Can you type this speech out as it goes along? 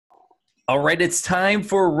All right, it's time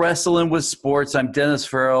for Wrestling with Sports. I'm Dennis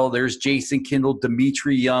Farrell. There's Jason Kendall,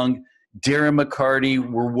 Dmitri Young, Darren Mccarty.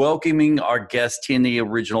 We're welcoming our guest, the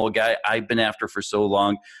original guy I've been after for so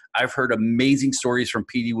long. I've heard amazing stories from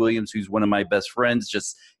Petey Williams, who's one of my best friends.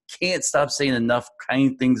 Just can't stop saying enough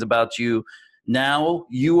kind things about you. Now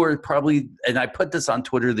you are probably, and I put this on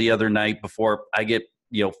Twitter the other night before I get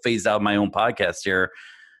phased out of my own podcast here.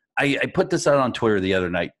 I put this out on Twitter the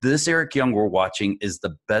other night. This Eric Young we're watching is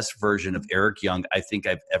the best version of Eric Young I think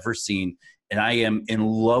I've ever seen, and I am in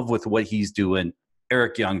love with what he's doing.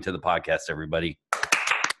 Eric Young to the podcast, everybody.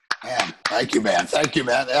 Man, thank you, man. Thank you,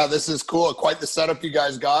 man. Yeah, this is cool. Quite the setup you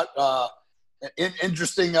guys got.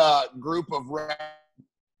 Interesting group of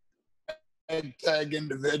tag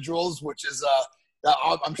individuals, which is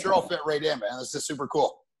I'm sure I'll fit right in, man. This is super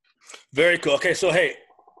cool. Very cool. Okay, so hey,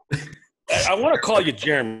 I want to call you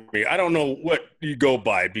Jeremy. I don't know what you go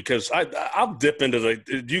by because I'll dip into the.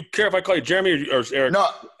 Do you care if I call you Jeremy or Eric? No,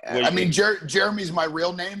 I mean Jeremy's my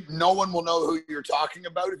real name. No one will know who you're talking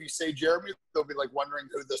about if you say Jeremy. They'll be like wondering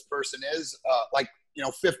who this person is.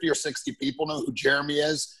 50 or 60 people know who Jeremy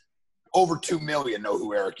is. Over 2 million know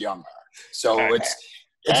who Eric Young are. So it's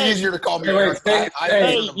easier to call me Eric.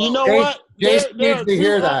 You know what? Jason needs to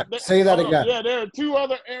hear that. Say that again. Yeah, there are two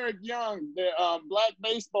other Eric Young, they're black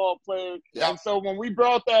baseball players. Yep. And so when we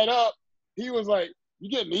brought that up, he was like, "You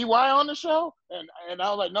getting EY on the show?" And I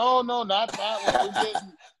was like, "No, not that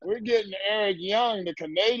one. We're getting Eric Young, the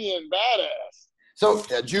Canadian badass." So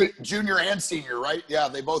junior and senior, right? Yeah,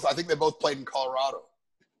 I think they both played in Colorado.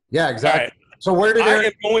 Yeah, exactly. Right. So where did I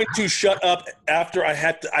am going to shut up after I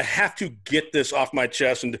have to get this off my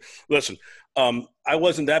chest. And listen, I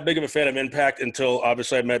wasn't that big of a fan of Impact until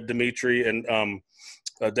obviously I met Dmitri and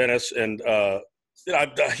Dennis, and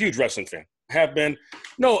I'm a huge wrestling fan. Have been.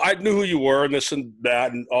 No, I knew who you were and this and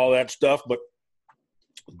that and all that stuff. But,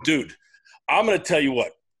 dude, I'm going to tell you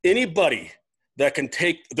what. Anybody that can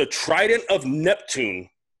take the trident of Neptune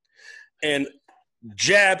and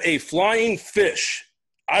jab a flying fish –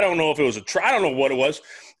 I don't know if it was I don't know what it was,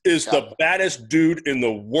 is the baddest dude in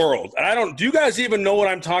the world. And do you guys even know what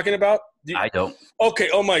I'm talking about? I don't. Okay,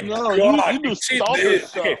 oh my God. You do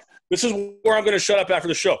okay, this is where I'm going to shut up after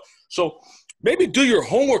the show. So maybe do your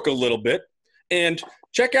homework a little bit and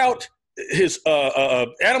check out his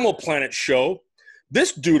Animal Planet show.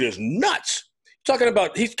 This dude is nuts. Talking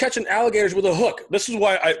about he's catching alligators with a hook. This is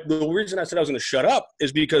why the reason I said I was going to shut up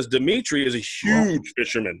is because Dmitri is a huge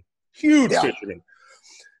fisherman. Huge fisherman.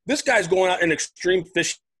 This guy's going out in extreme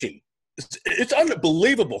fishing. It's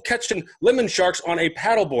unbelievable. Catching lemon sharks on a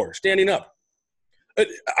paddleboard, standing up.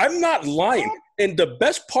 I'm not lying. And the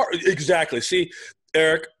best part – exactly. See,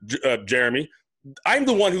 Eric, Jeremy, I'm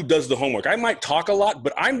the one who does the homework. I might talk a lot,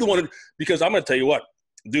 but I'm the one because I'm going to tell you what.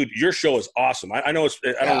 Dude, your show is awesome. I know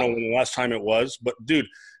I don't know when the last time it was, but, dude,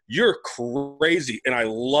 you're crazy, and I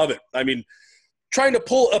love it. I mean, trying to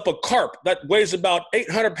pull up a carp that weighs about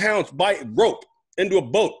 800 pounds by rope into a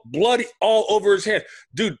boat, bloody all over his hand.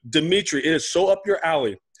 Dude, Dmitri, it is so up your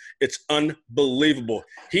alley. It's unbelievable.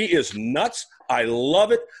 He is nuts. I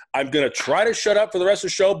love it. I'm going to try to shut up for the rest of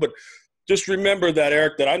the show, but just remember that,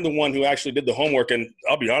 Eric, that I'm the one who actually did the homework, and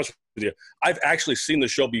I'll be honest with you, I've actually seen the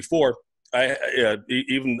show before. I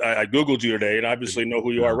Googled you today, and obviously know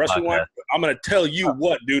who you are wrestling-wise. I'm going to tell you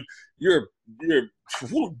what, dude, you're a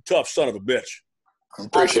tough son of a bitch. I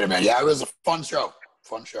appreciate it, man. Yeah, it was a fun show.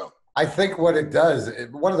 Fun show. I think what it does,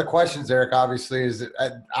 one of the questions, Eric, obviously, is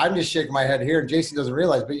I'm just shaking my head here, and Jason doesn't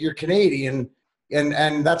realize, but you're Canadian,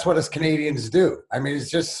 and that's what us Canadians do. I mean, it's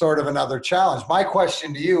just sort of another challenge. My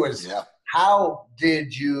question to you is, how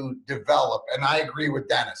did you develop, and I agree with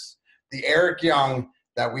Dennis, the Eric Young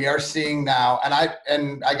that we are seeing now, and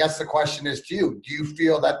I guess the question is to you, do you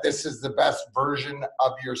feel that this is the best version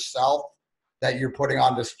of yourself that you're putting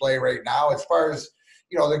on display right now as far as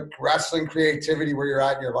the wrestling creativity where you're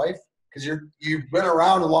at in your life? Because you've been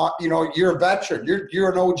around a lot. You're a veteran.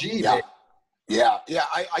 You're an OG. Yeah.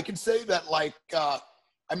 I can say that,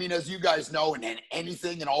 as you guys know, in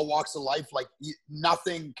anything in all walks of life,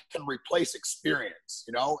 nothing can replace experience,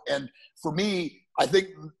 And for me, I think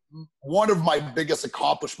one of my biggest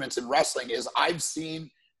accomplishments in wrestling is I've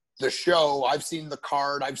seen the show, I've seen the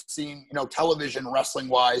card, I've seen, television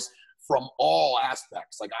wrestling-wise from all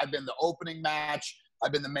aspects. I've been the opening match,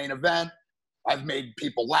 I've been the main event. I've made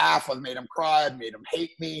people laugh. I've made them cry. I've made them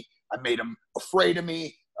hate me. I've made them afraid of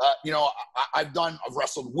me. I've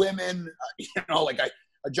wrestled women.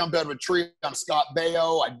 I jumped out of a tree on Scott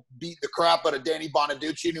Baio. I beat the crap out of Danny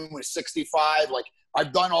Bonaducci when he was 65.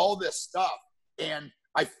 I've done all this stuff. And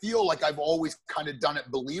I feel like I've always kind of done it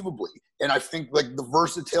believably. And I think the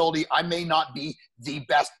versatility, I may not be the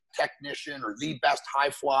best technician or the best high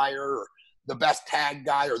flyer or the best tag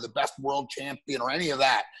guy or the best world champion or any of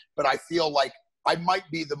that. But I feel like I might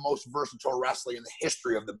be the most versatile wrestler in the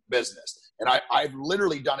history of the business. And I've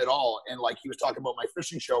literally done it all. And like he was talking about my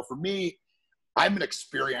fishing show, for me, I'm an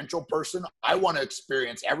experiential person. I want to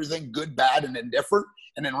experience everything, good, bad, and indifferent.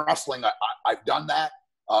 And in wrestling, I've done that.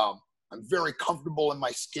 I'm very comfortable in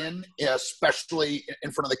my skin, especially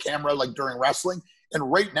in front of the camera, like during wrestling.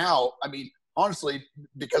 And right now, I mean, honestly,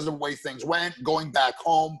 because of the way things went, going back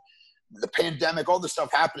home, the pandemic, all this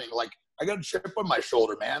stuff happening, like I got a chip on my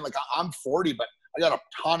shoulder, man. Like I'm 40, but I got a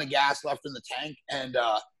ton of gas left in the tank, and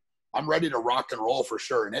I'm ready to rock and roll for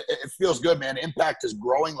sure. And it feels good, man. Impact is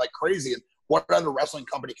growing like crazy. And what other wrestling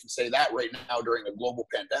company can say that right now during a global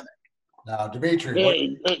pandemic? Now,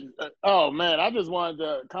 Dmitri. Oh, man, I just wanted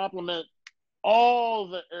to compliment all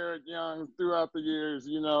the Eric Youngs throughout the years,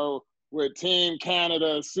 you know, with Team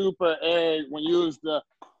Canada, Super Eric, when you was the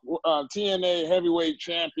TNA heavyweight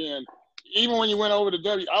champion. Even when you went over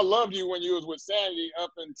to I loved you when you was with Sandy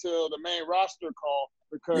up until the main roster call,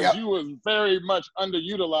 because you was very much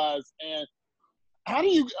underutilized. And how do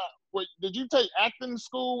you did you take acting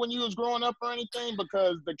school when you was growing up or anything?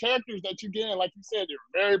 Because the characters that you get in, like you said,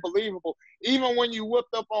 they're very believable. Even when you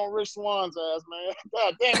whipped up on Rich Swan's ass, man.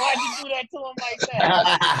 God damn, why'd you do that to him like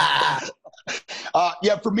that?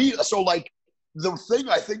 Yeah, for me, so like the thing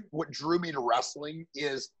I think what drew me to wrestling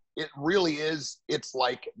is it really is, it's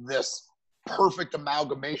like this perfect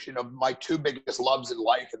amalgamation of my two biggest loves in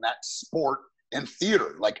life, and that's sport and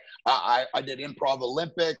theater. Like I did Improv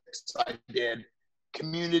Olympics, I did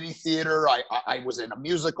community theater, I was in a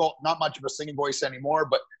musical, not much of a singing voice anymore,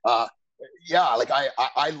 but yeah, like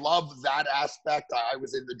I love that aspect. I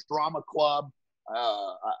was in the drama club,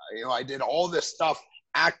 you know, I did all this stuff,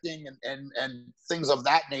 acting and things of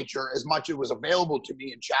that nature, as much as it was available to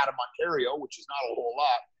me in Chatham, Ontario, which is not a whole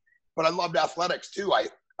lot. But I loved athletics too. I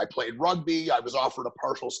played rugby. I was offered a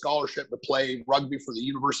partial scholarship to play rugby for the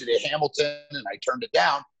University of Hamilton, and I turned it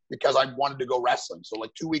down because I wanted to go wrestling. So like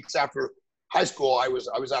 2 weeks after high school, I was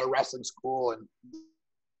at a wrestling school, and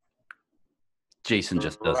Jason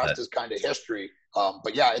just does the rest that. is kind of history.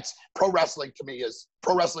 But yeah, it's pro wrestling to me is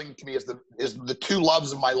the two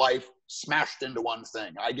loves of my life smashed into one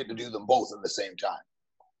thing. I get to do them both at the same time.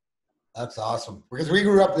 That's awesome, because we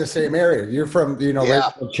grew up in the same area. You're from, you know,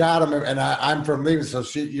 right from Chatham, and I'm from Leeds. So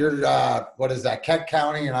you're, what is that, Kent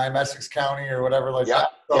County, and I'm Essex County, or whatever like that.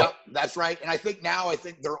 So, yeah, that's right. And I think now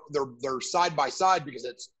they're side by side, because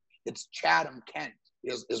it's Chatham, Kent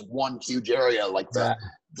is one huge area. Like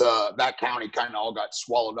that county kind of all got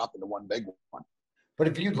swallowed up into one big one. But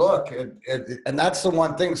if you look, and that's the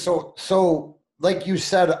one thing. So like you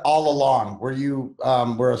said all along, where you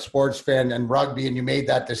were a sports fan and rugby, and you made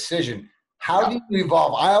that decision. How do you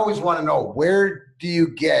evolve? I always want to know, where do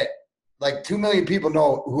you get, like 2 million people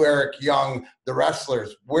know who Eric Young, the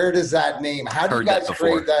wrestlers. Where does that name? How do you guys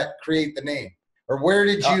create the name? Or where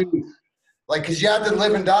did you, like, because you had to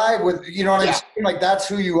live and die with, you know what I'm saying? Like, that's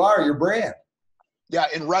who you are, your brand. Yeah,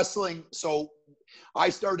 in wrestling, so I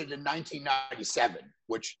started in 1997,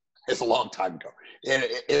 which is a long time ago. And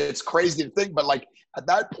it's crazy to think, but like at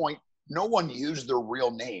that point, no one used their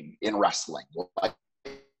real name in wrestling. Like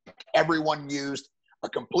everyone used a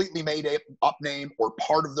completely made up name or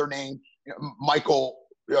part of their name. You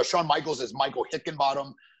know, Shawn Michaels is Michael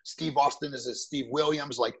Hickenbottom. Steve Austin is Steve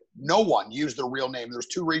Williams. Like no one used their real name. There's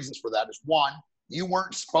two reasons for that. Is one, you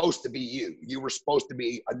weren't supposed to be you. You were supposed to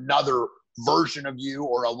be another version of you,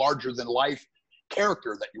 or a larger than life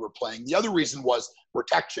character that you were playing. The other reason was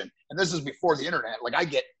protection. And this is before the internet. Like I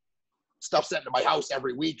get stuff sent to my house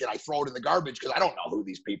every week, and I throw it in the garbage because I don't know who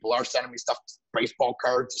these people are sending me stuff, baseball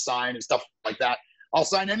cards to sign and stuff like that. I'll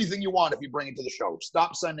sign anything you want if you bring it to the show.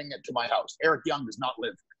 Stop sending it to my house. Eric Young does not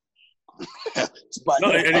live here. But,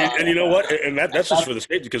 no, and you know what? And that's just for the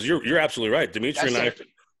state, because you're absolutely right. Dmitri and I,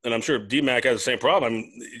 and I'm sure DMAC has the same problem.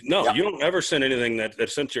 You don't ever send anything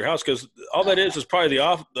that's sent to your house, because all that is probably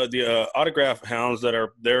the autograph hounds that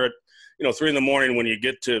are there at 3 a.m. when you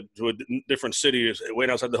get to a different city,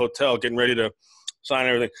 waiting outside the hotel, getting ready to sign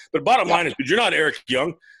everything. But bottom line is, dude, you're not Eric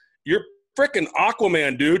Young. You're freaking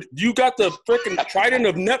Aquaman, dude. You got the freaking Trident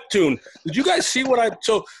of Neptune. Did you guys see what I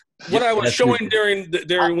was showing during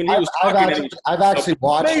when he was talking? I've actually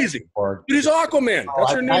watched amazing. Dude, he's Aquaman.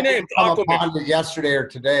 That's your new name, Aquaman. It yesterday or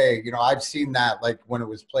today. I've seen that like when it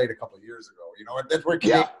was played a couple of years ago. That's where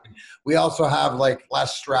Canadian. We also have like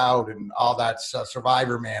Les Stroud and all that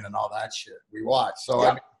Survivor Man and all that shit we watch. So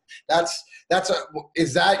I mean,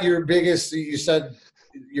 is that your biggest? You said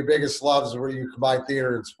your biggest loves where you combine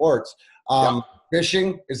theater and sports.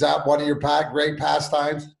 Fishing, is that one of your great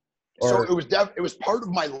pastimes? So it was part of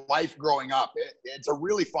my life growing up. It's a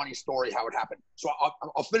really funny story how it happened. So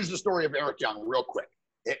I'll finish the story of Eric Young real quick.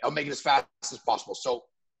 I'll make it as fast as possible. So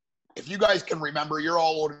if you guys can remember, you're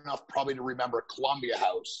all old enough probably to remember Columbia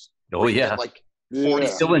House. Oh yeah, like 40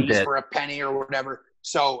 still in CDs debt for a penny or whatever.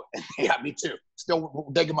 So yeah, me too. Still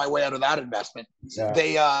digging my way out of that investment. Yeah.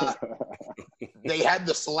 They had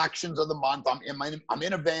the selections of the month. I'm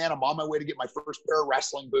in a van. I'm on my way to get my first pair of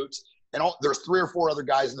wrestling boots. And there's 3 or 4 other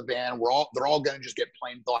guys in the van. They're all going to just get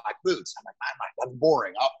plain black boots. I'm like, that's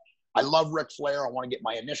boring. I love Ric Flair. I want to get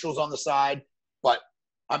my initials on the side. But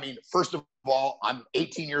I mean, first of all, I'm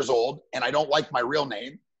 18 years old and I don't like my real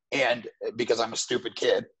name, and because I'm a stupid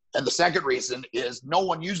kid. And the second reason is no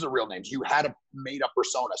one used the real names. You had a made up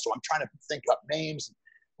persona. So I'm trying to think up names.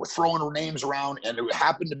 We're throwing names around, and it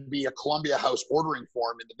happened to be a Columbia House ordering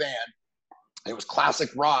form in the van. It was classic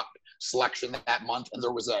rock selection that month, and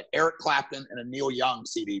there was an Eric Clapton and a Neil Young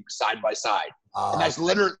CD side by side. And that's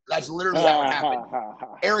literally how it happened.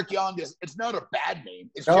 Eric Young it's not a bad name.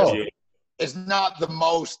 It's not the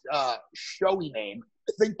most showy name.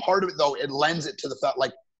 I think part of it though, it lends it to the fact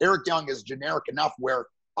like Eric Young is generic enough where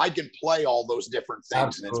I can play all those different things.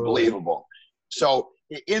 Absolutely. And it's believable. So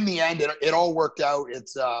in the end, it all worked out.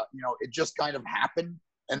 It's it just kind of happened,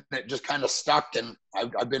 and it just kind of stuck. And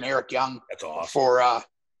I've been Eric Young. That's awesome.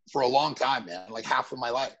 For a long time, man, like half of my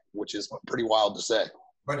life, which is pretty wild to say.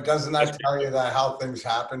 But doesn't that tell you that how things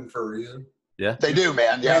happen for a reason? Yeah, they do,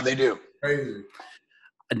 man. Yeah, they do. Crazy.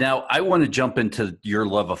 Now, I want to jump into your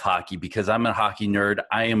love of hockey because I'm a hockey nerd.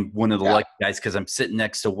 I am one of the lucky guys because I'm sitting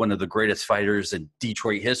next to one of the greatest fighters in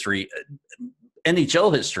Detroit history,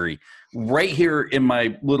 NHL history, right here in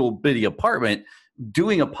my little bitty apartment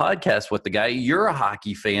doing a podcast with the guy. You're a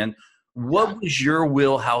hockey fan. What was your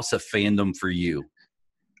wheelhouse of fandom for you?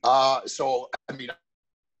 So, I mean,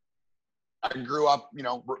 I grew up,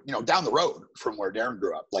 down the road from where Darren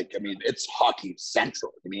grew up. Like, I mean, it's hockey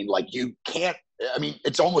central. I mean, like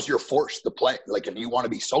it's almost you're forced to play. Like, if you want to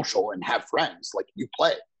be social and have friends, like you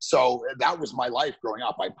play. So that was my life growing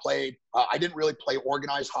up. I played, I didn't really play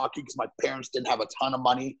organized hockey because my parents didn't have a ton of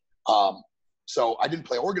money. So I didn't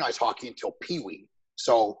play organized hockey until Pee Wee.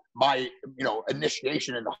 So my,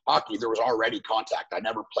 initiation into hockey, there was already contact. I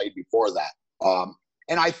never played before that.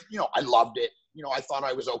 And I loved it. I thought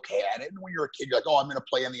I was okay at it. And when you're a kid, you're like, oh, I'm going to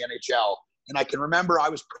play in the NHL. And I can remember I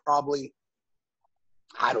was probably,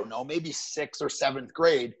 I don't know, maybe 6th or 7th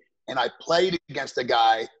grade. And I played against a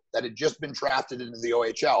guy that had just been drafted into the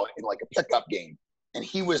OHL in like a pickup game. And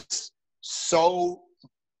he was so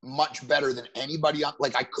much better than anybody.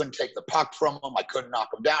 Like, I couldn't take the puck from him. I couldn't knock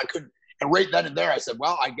him down. And right then and there, I said,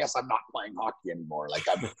 well, I guess I'm not playing hockey anymore. Like,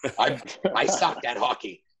 I sucked at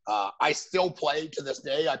hockey. I still play to this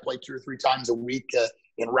day. I play 2 or 3 times a week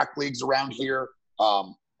in rec leagues around here.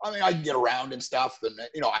 I mean, I can get around and stuff, and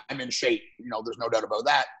I'm in shape. There's no doubt about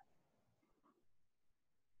that.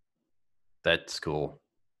 That's cool.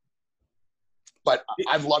 But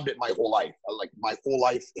I've loved it my whole life. Like my whole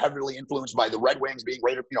life, heavily influenced by the Red Wings being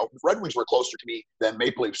rated. The Red Wings were closer to me than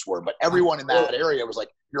Maple Leafs were. But everyone in that area was like,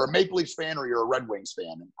 "You're a Maple Leafs fan or you're a Red Wings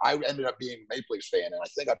fan." And I ended up being a Maple Leafs fan, and I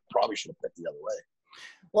think I probably should have picked the other way.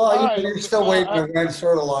 Well, you're still waiting to win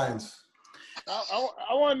sort of lines.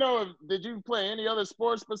 I want to know, did you play any other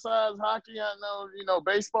sports besides hockey? I know,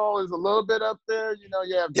 baseball is a little bit up there. You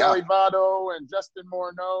have Joey Votto and Justin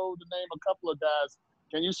Morneau, to name a couple of guys.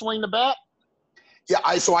 Can you swing the bat? Yeah,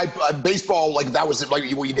 I baseball, like that was like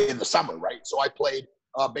what you did in the summer, right? So I played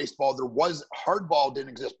baseball. There was hardball didn't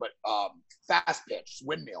exist, but fast pitch,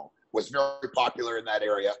 windmill was very popular in that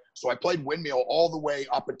area. So I played windmill all the way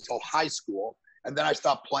up until high school, and then I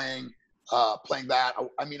stopped playing that.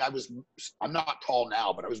 I mean, I'm not tall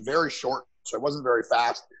now, but I was very short, so I wasn't very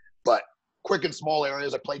fast, but quick in small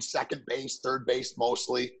areas. I played second base, third base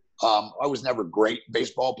mostly. I was never a great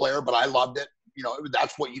baseball player, but I loved it.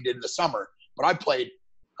 That's what you did in the summer. But I played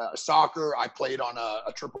soccer. I played on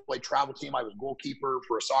a AAA travel team. I was goalkeeper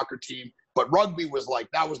for a soccer team. But rugby was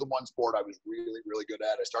that was the one sport I was really, really good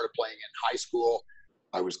at. I started playing in high school.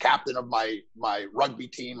 I was captain of my rugby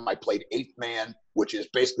team. I played 8th man, which is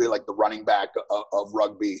basically like the running back of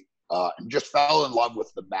rugby, and just fell in love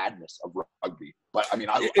with the madness of rugby. But, I mean,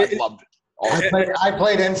 I loved it. I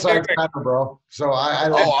played inside center, bro. So I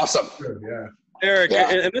awesome. Yeah. Eric,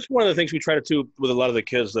 and that's one of the things we try to do with a lot of the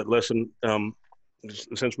kids that listen,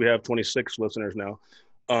 since we have 26 listeners now.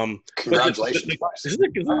 Congratulations.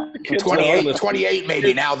 28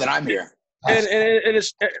 maybe now that I'm here. And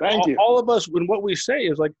it's all of us, when what we say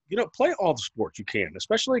is like, play all the sports you can,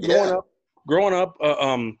 especially growing up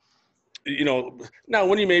now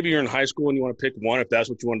when you're in high school and you want to pick one, if that's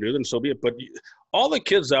what you want to do, then so be it. But all the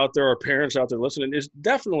kids out there or parents out there listening is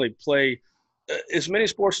definitely play as many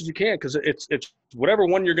sports as you can, because it's whatever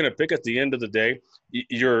one you're going to pick at the end of the day.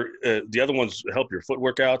 The other ones help your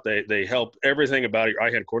footwork out. They help everything about your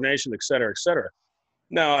eye-hand coordination, et cetera, et cetera.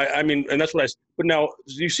 Now, I mean, and that's what but now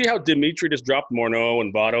you see how Dmitri just dropped Morneau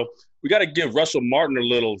and Votto. We got to give Russell Martin a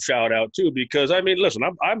little shout out too, because I mean, listen,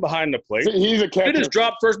 I'm behind the plate. He's a catcher. You just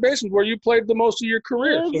dropped first baseman where you played the most of your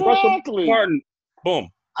career. Exactly. So Russell Martin, boom.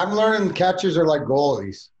 I'm learning catchers are like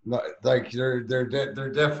goalies. Like they're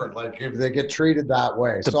different. Like if they get treated that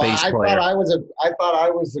way. The So base I player. thought I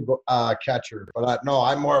was a catcher, but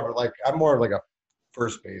I'm more of like a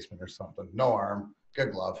first baseman or something. No arm,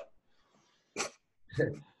 good glove.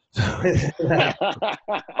 How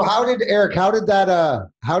did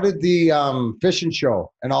the fishing show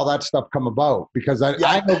and all that stuff come about? Because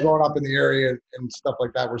I know growing up in the area and stuff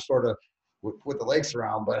like that, we're sort of with the lakes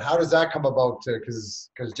around, but how does that come about? Because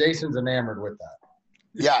Jason's enamored with that.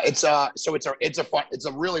 Yeah, it's a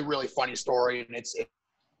really, really funny story, and it's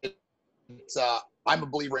I'm a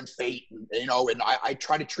believer in fate, and I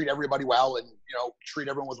try to treat everybody well, and treat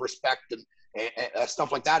everyone with respect and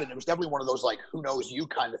stuff like that. And it was definitely one of those like who knows you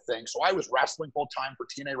kind of thing. So I was wrestling full time for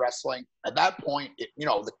TNA Wrestling. At that point,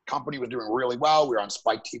 the company was doing really well. We were on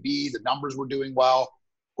Spike TV. The numbers were doing well.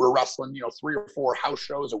 We're wrestling, 3 or 4 house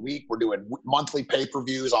shows a week. We're doing monthly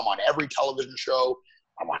pay-per-views. I'm on every television show.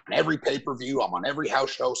 I'm on every pay-per-view. I'm on every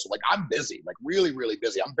house show. So like I'm busy, like really, really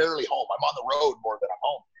busy. I'm barely home. I'm on the road more than I'm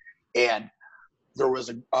home. And there was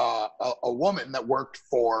a woman that worked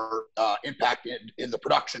for Impact in the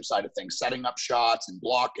production side of things, setting up shots and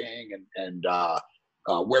blocking and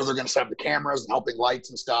where they're going to set up the cameras and helping lights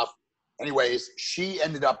and stuff. Anyways, she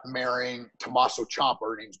ended up marrying Tommaso Ciampa.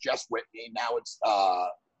 Her name's Jess Whitney. Now it's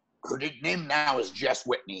her name now is Jess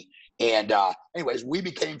Whitney. And anyways, we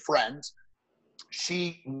became friends.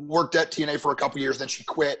 She worked at TNA for a couple years, then she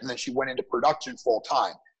quit, and then she went into production full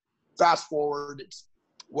time. Fast forward, it's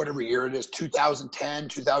whatever year it is, 2010,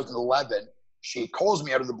 2011, she calls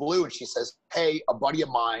me out of the blue and she says, hey, a buddy of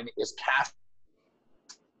mine is casting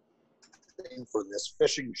for this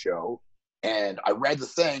fishing show, and I read the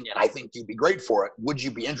thing and I think you'd be great for it. Would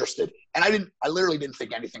you be interested? And I literally didn't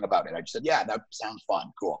think anything about it. I just said, yeah, that sounds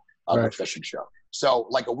fun. Cool. I'll do a fishing show. So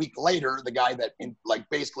like a week later, the guy that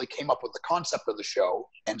basically came up with the concept of the show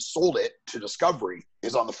and sold it to Discovery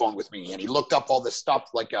is on the phone with me. And he looked up all this stuff.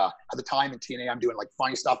 Like at the time in TNA, I'm doing like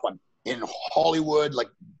funny stuff in Hollywood, like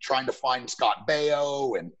trying to find Scott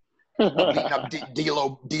Baio and beating up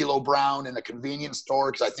D'Lo Brown in a convenience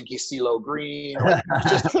store because I think he's CeeLo Green. Like,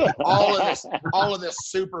 just all of this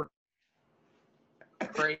super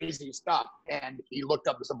crazy stuff. And he looked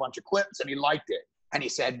up a bunch of clips and he liked it. And he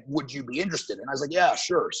said, would you be interested? And I was like, yeah,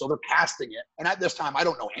 sure. So they're casting it. And at this time, I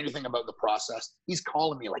don't know anything about the process. He's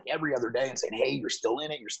calling me like every other day and saying, hey, you're still in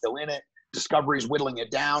it. You're still in it. Discovery's whittling it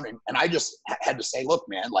down. And I just had to say, look,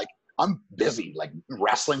 man, like I'm busy, like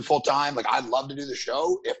wrestling full time. Like I'd love to do the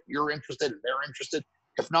show if you're interested and they're interested.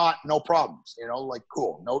 If not, no problems, like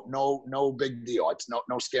cool. No big deal. It's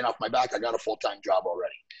no skin off my back. I got a full-time job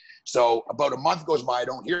already. So about a month goes by, I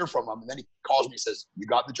don't hear from him. And then he calls me and says, you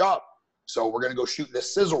got the job. So we're going to go shoot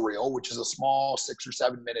this sizzle reel, which is a small 6 or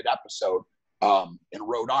 7 minute episode in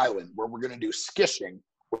Rhode Island, where we're going to do skishing,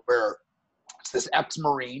 where it's this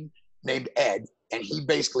ex-Marine named Ed. And he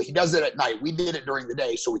does it at night. We did it during the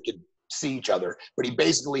day so we could see each other. But he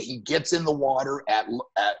gets in the water at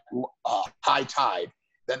high tide.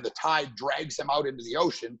 Then the tide drags him out into the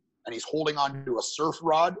ocean, and he's holding onto a surf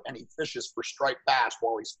rod, and he fishes for striped bass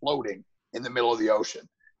while he's floating in the middle of the ocean.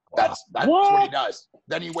 That's what he does.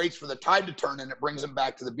 Then he waits for the tide to turn, and it brings him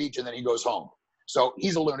back to the beach, and then he goes home. So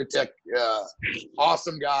he's a lunatic,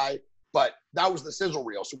 awesome guy. But that was the sizzle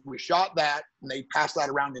reel. So we shot that, and they passed that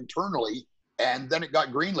around internally, and then it got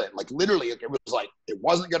greenlit. Like literally, it was like it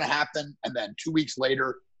wasn't going to happen. And then 2 weeks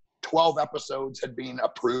later, 12 episodes had been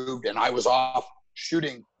approved, and I was off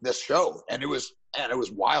shooting this show, and it was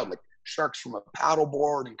wild. Like sharks from a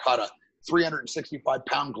paddleboard, and caught a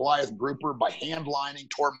 365-pound Goliath grouper by hand lining,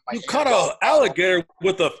 tore my hand caught an alligator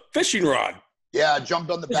with a fishing rod. Yeah,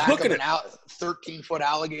 jumped on the back of an 13-foot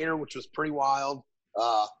alligator, which was pretty wild.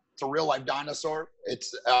 It's a real-life dinosaur.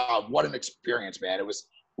 It's what an experience, man. It was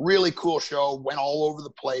really cool show, went all over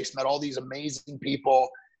the place, met all these amazing people,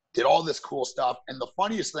 did all this cool stuff. And the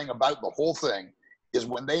funniest thing about the whole thing is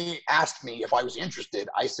when they asked me if I was interested,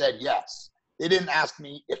 I said yes. They didn't ask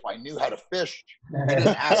me if I knew how to fish. They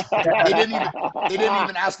didn't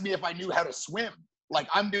even ask me if I knew how to swim. Like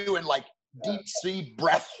I'm doing like deep sea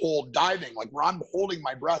breath hold diving, like where I'm holding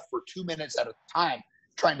my breath for 2 minutes at a time,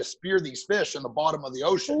 trying to spear these fish in the bottom of the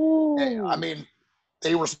ocean. Ooh. I mean,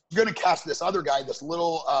 they were going to cast this other guy, this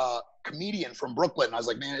little comedian from Brooklyn. And I was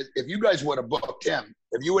like, man, if you guys would have booked him,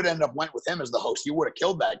 if you would end up went with him as the host, you would have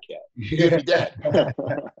killed that kid. He'd be dead.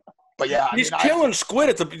 But yeah, he's killing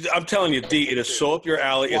squid. I'm telling you, D, it is so up your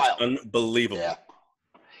alley. It's unbelievable. Yeah.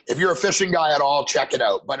 If you're a fishing guy at all, check it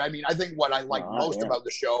out. But I mean, I think what I liked most about the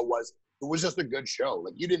show was it was just a good show.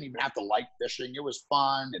 Like, you didn't even have to like fishing. It was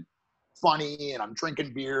fun and funny, and I'm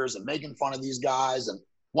drinking beers and making fun of these guys. And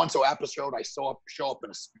once an episode, I show up in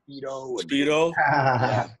a Speedo. Speedo?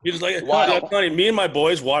 Yeah. He was like, wow. Me and my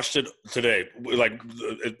boys watched it today, like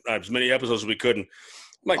as many episodes as we could. And I'm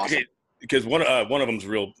like, Awesome. hey, because one of them's a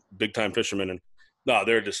real big time fisherman, and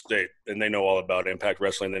they're just and they know all about Impact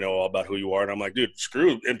Wrestling. They know all about who you are, and I'm like, dude,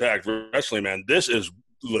 screw Impact Wrestling, man. This is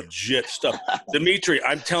legit stuff. Dmitri,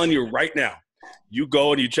 I'm telling you right now, you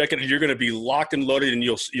go and you check it, and you're going to be locked and loaded, and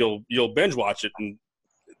you'll binge watch it, and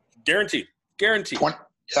guaranteed.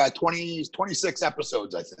 26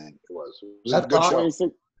 episodes, I think it was. It was a good show.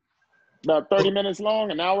 About 30 minutes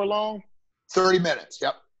long, an hour long? 30 minutes,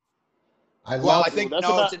 yep. I think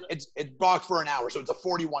it's boxed for an hour, so it's a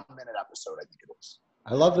 41-minute episode, I think it is.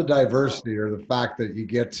 I love the diversity, or the fact that you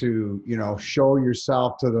get to, show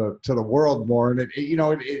yourself to the world more. And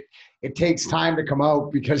it takes time to come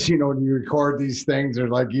out, because, when you record these things, they're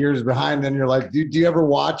like years behind. Then you're like, do you ever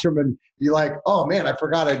watch them and you're like, oh man, I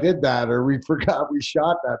forgot I did that, or we forgot we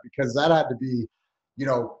shot that, because that had to be,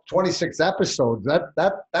 26 episodes.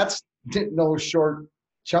 That's no short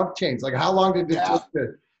chump change. Like, how long did it take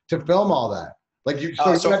to film all that? Like, you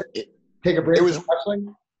had to take a break from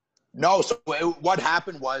wrestling? No, so what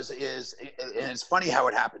happened and it's funny how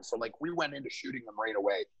it happened. So, like, we went into shooting them right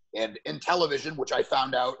away. And in television, which I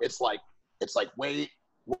found out, it's like, wait.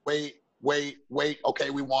 Okay,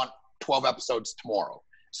 we want 12 episodes tomorrow.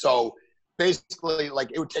 So basically, like,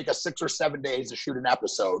 it would take us 6 or 7 days to shoot an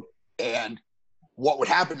episode. And what would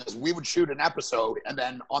happen is we would shoot an episode, and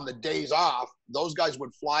then on the days off, those guys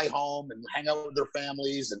would fly home and hang out with their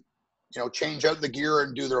families and, change out the gear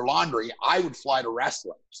and do their laundry. I would fly to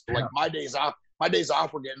wrestling. So, like, my days off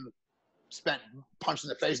were getting spent punched in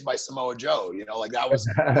the face by Samoa Joe. Like, that was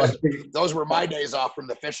those were my days off from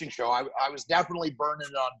the fishing show. I was definitely burning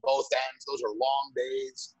it on both ends. Those are long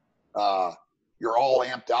days. You're all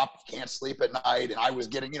amped up. You can't sleep at night. And I was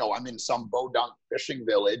getting, I'm in some bodunk fishing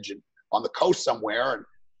village and on the coast somewhere, and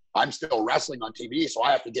I'm still wrestling on TV. So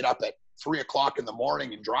I have to get up at 3:00 in the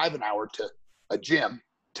morning and drive an hour to a gym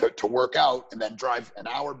to work out, and then drive an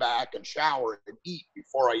hour back and shower and eat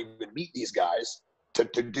before I even meet these guys to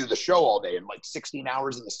do the show all day, and like 16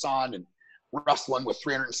 hours in the sun and wrestling with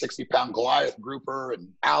 360-pound Goliath grouper and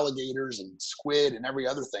alligators and squid and every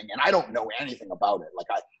other thing. And I don't know anything about it. Like,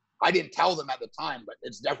 I didn't tell them at the time, but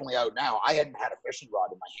it's definitely out now. I hadn't had a fishing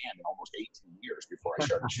rod in my hand in almost 18 years before I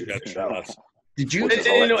started shooting the show. Did you?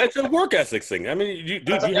 It's a work ethic thing. I mean,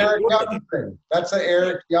 that's an Eric Young thing. That's an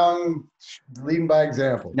Eric Young leading by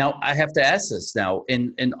example. Now, I have to ask this now.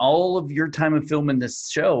 In all of your time of filming this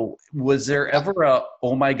show, was there ever a,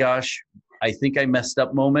 oh my gosh, I think I messed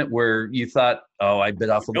up moment where you thought, oh, I bit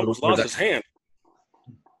off a little bit? Lost his hand.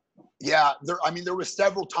 Yeah, there was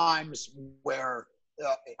several times where,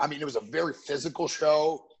 it was a very physical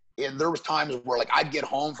show, and there was times where, like, I'd get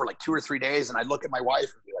home for like 2 or 3 days, and I'd look at my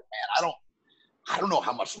wife and be like, man, I don't know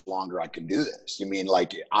how much longer I can do this.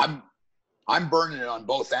 Like, I'm burning it on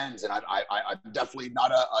both ends, and I'm definitely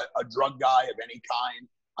not a drug guy of any kind.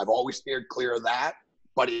 I've always steered clear of that,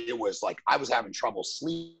 but it was like I was having trouble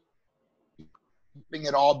sleeping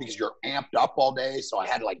at all because you're amped up all day. So I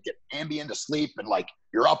had to, like, get Ambien to sleep, and, like,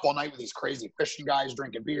 you're up all night with these crazy fishing guys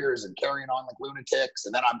drinking beers and carrying on like lunatics.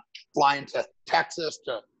 And then I'm flying to Texas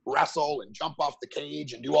to wrestle and jump off the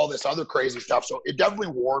cage and do all this other crazy stuff. So it definitely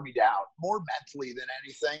wore me down more mentally than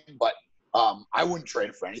anything, but I wouldn't trade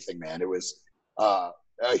it for anything, man. It was a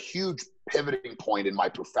huge pivoting point in my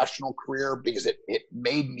professional career because it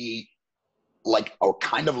made me like a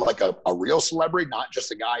real celebrity, not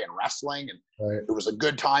just a guy in wrestling. And It was a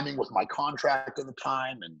good timing with my contract at the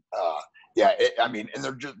time. And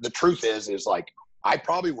the truth is like, I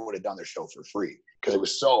probably would have done their show for free because it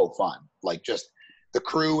was so fun. Like, just the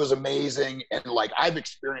crew was amazing. And, like, I've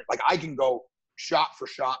experienced, like, I can go shot for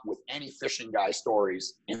shot with any fishing guy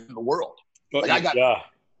stories in the world. Like,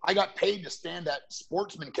 I got paid to stand at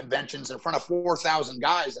sportsman conventions in front of 4,000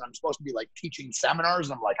 guys, and I'm supposed to be, like, teaching seminars.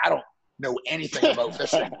 And I'm like, I don't know anything about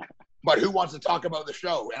fishing, but who wants to talk about the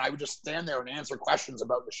show? And I would just stand there and answer questions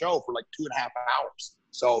about the show for like 2.5 hours.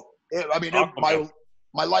 So,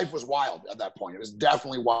 my life was wild at that point. It was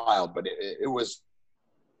definitely wild, but it was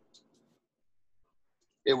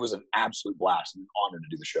it was an absolute blast and an honor to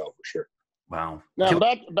do the show for sure. Wow. Now,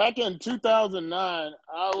 back in 2009,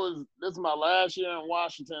 this is my last year in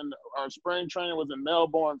Washington. Our spring training was in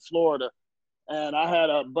Melbourne, Florida. And I had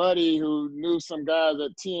a buddy who knew some guys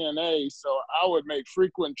at TNA, so I would make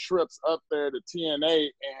frequent trips up there to TNA.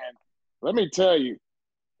 And let me tell you,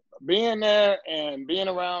 being there and being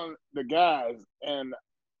around the guys, and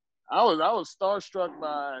I was starstruck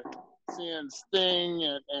by seeing Sting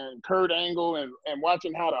and Kurt Angle and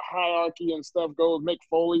watching how the hierarchy and stuff goes. Mick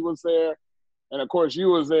Foley was there. And, of course, you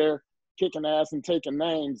was there kicking ass and taking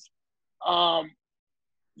names.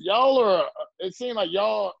 It seemed like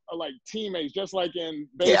y'all are like teammates, just like in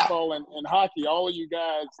baseball and hockey. All of you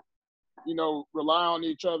guys, rely on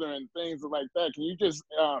each other and things like that. Can you just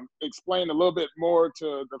explain a little bit more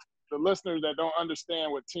to the listeners that don't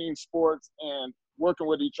understand what team sports and working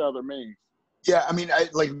with each other means? Yeah, I mean,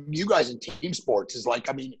 like you guys in team sports is like,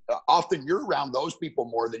 I mean, often you're around those people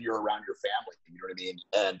more than you're around your family. You know what I mean?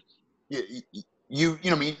 And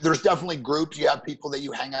I mean, there's definitely groups. You have people that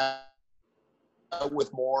you hang out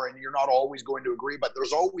with more, and you're not always going to agree, but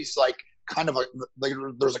there's always like kind of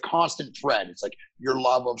there's a constant thread. It's like your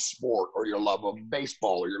love of sport, or your love of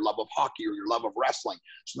baseball, or your love of hockey, or your love of wrestling.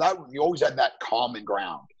 So that you always had that common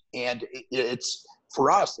ground. And it's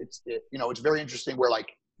for us, it's very interesting where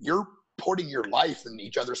like you're putting your life in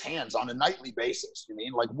each other's hands on a nightly basis. You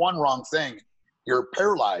mean like one wrong thing, you're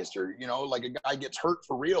paralyzed, or like a guy gets hurt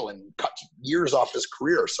for real and cuts years off his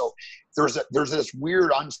career. So there's this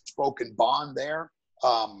weird unspoken bond there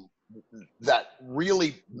that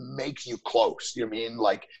really makes you close. You know what I mean?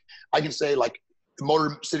 Like I can say like the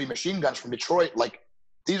Motor City Machine Guns from Detroit, like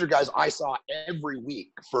these are guys I saw every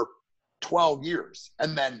week for 12 years,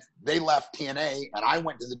 and then they left TNA and I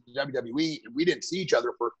went to the WWE, and we didn't see each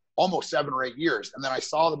other for almost 7 or 8 years. And then I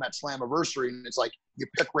saw them at Slammiversary, and it's like you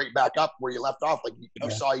pick right back up where you left off. Like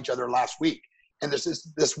you saw each other last week. And this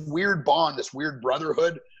is this weird bond, this weird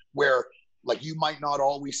brotherhood where like you might not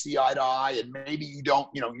always see eye to eye, and maybe you don't,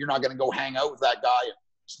 you're not going to go hang out with that guy and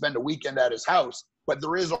spend a weekend at his house, but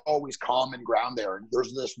there is always common ground there. And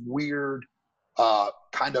there's this weird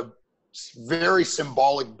kind of very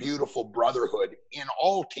symbolic, beautiful brotherhood in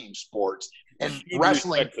all team sports. And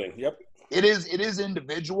wrestling, yep. It is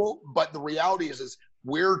individual, but the reality is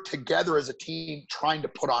we're together as a team trying to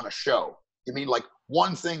put on a show. I mean, like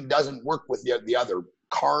one thing doesn't work with the other.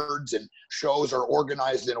 Cards and shows are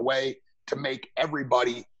organized in a way to make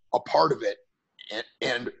everybody a part of it.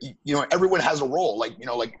 And everyone has a role. Like,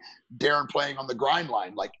 like Darren playing on the grind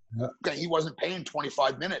line, like he wasn't paying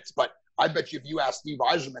 25 minutes, but I bet you if you ask Steve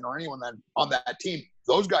Eiserman or anyone on that team,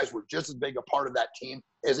 those guys were just as big a part of that team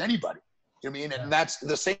as anybody. You know what I mean? And that's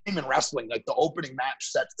the same in wrestling. Like the opening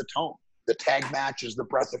match sets the tone. The tag match is the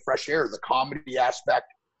breath of fresh air. The comedy aspect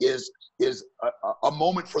is a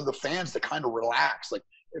moment for the fans to kind of relax. Like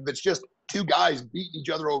if it's just two guys beating each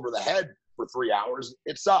other over the head for 3 hours,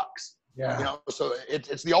 it sucks. Yeah. So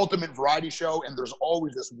it's the ultimate variety show, and there's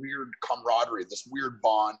always this weird camaraderie, this weird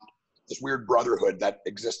bond, this weird brotherhood that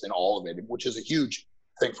exists in all of it, which is a huge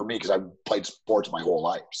thing for me because I've played sports my whole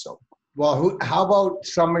life. So. Well, how about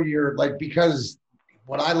some of your, like, because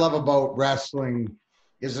what I love about wrestling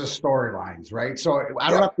is the storylines, right? So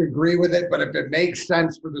I don't have to agree with it, but if it makes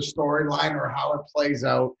sense for the storyline or how it plays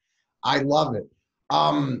out, I love it.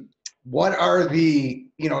 What are the,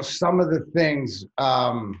 some of the things,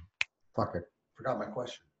 fuck it, forgot my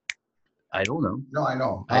question. I don't know. No, I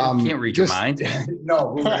know. I can't read your mind.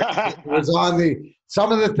 No, it was on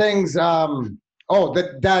some of the things,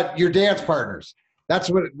 that your dance partners. That's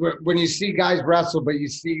when you see guys wrestle, but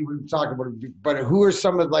we've talked about it, but who are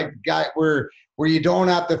some of like guys where you don't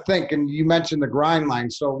have to think? And you mentioned the grind line.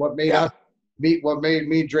 So what made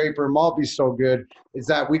me, Draper, and Maltby so good is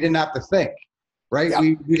that we didn't have to think, right? Yeah.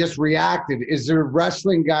 We just reacted. Is there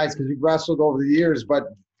wrestling guys, because you've wrestled over the years, but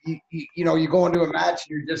you go into a match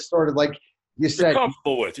and you're just sort of like you said. You're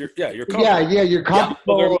comfortable with. You're comfortable. Yeah, you're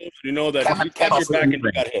comfortable. You know that you catch your back and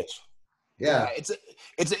you got hits. Yeah, it's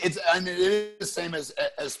and it is the same as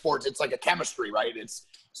sports. It's like a chemistry, right? It's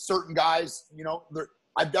certain guys,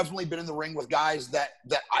 I've definitely been in the ring with guys that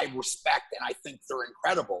I respect and I think they're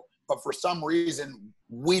incredible, but for some reason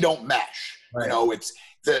we don't mesh. Right. It's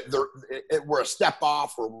we're a step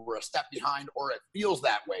off, or we're a step behind, or it feels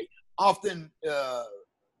that way. Often,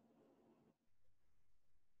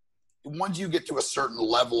 once you get to a certain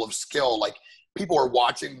level of skill, like people are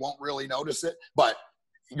watching won't really notice it, but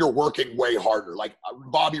you're working way harder. Like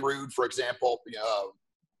Bobby Roode, for example,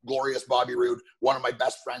 glorious Bobby Roode, one of my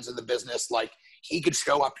best friends in the business. Like he could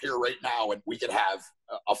show up here right now and we could have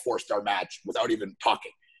a 4-star match without even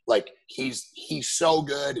talking. Like he's so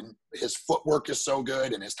good, and his footwork is so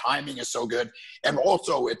good, and his timing is so good. And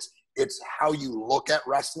also it's how you look at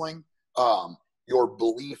wrestling, your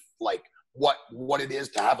belief, like what it is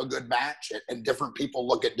to have a good match, and different people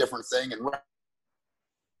look at different thing. And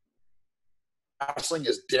wrestling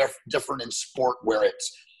is different in sport where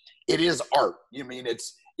it is art. You mean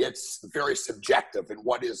it's very subjective, and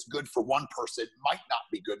what is good for one person might not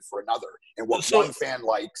be good for another, and what one fan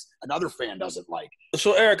likes, another fan doesn't like.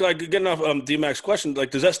 So Eric, like getting off D-Mac's question, like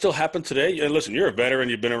does that still happen today? And listen, you're a veteran,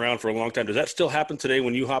 you've been around for a long time. Does that still happen today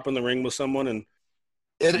when you hop in the ring with someone and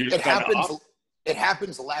it happens? It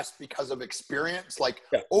happens less because of experience. Like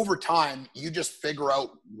over time, you just figure out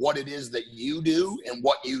what it is that you do and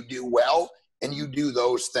what you do well, and you do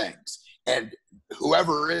those things. And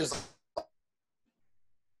whoever is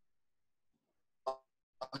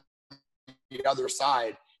the other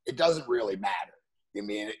side, it doesn't really matter. I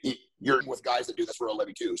mean, you're with guys that do this for a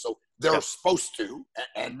living too, so they're supposed to,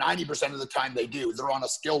 and 90% of the time they do. They're on a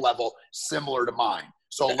skill level similar to mine.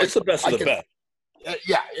 So like, it's the best of the best.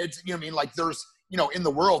 Yeah, it's, you know what I mean, like there's, you know, in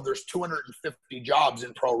the world there's 250 jobs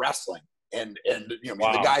in pro wrestling, and you know,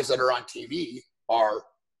 the guys that are on TV are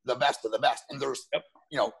the best of the best, and there's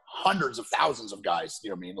you know, hundreds of thousands of guys, you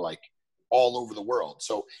know what I mean, like all over the world.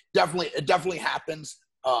 So it definitely happens.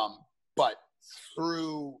 But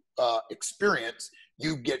through experience,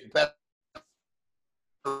 you get better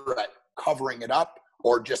at covering it up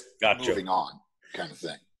or just moving on, kind of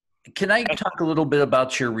thing. Can I talk a little bit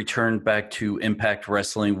about your return back to Impact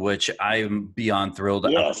Wrestling, which I'm beyond thrilled.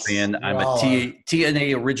 Yes. I'm a fan. I'm a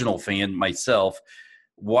TNA original fan myself.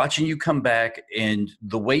 Watching you come back and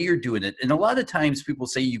the way you're doing it, and a lot of times people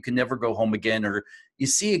say you can never go home again, or you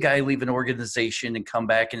see a guy leave an organization and come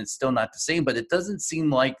back and it's still not the same, but it doesn't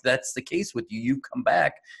seem like that's the case with you. You come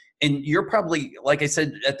back and you're probably, like I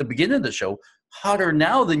said at the beginning of the show, hotter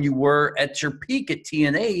now than you were at your peak at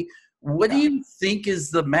TNA. What do you think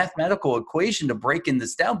is the mathematical equation to breaking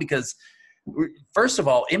this down? Because first of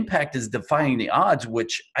all, Impact is defying the odds,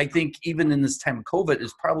 which I think even in this time of COVID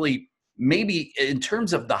is probably maybe in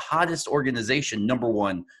terms of the hottest organization, number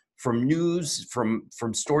one, from news, from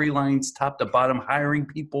storylines, top to bottom, hiring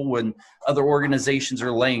people when other organizations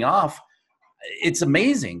are laying off. It's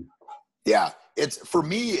amazing. Yeah, it's, for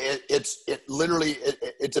me, it's literally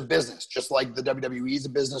a business, just like the WWE is a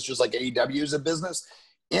business, just like AEW is a business.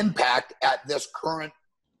 Impact at this current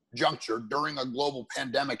juncture during a global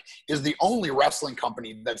pandemic is the only wrestling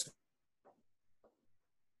company that's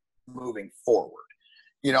moving forward.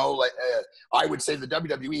 You know, like I would say the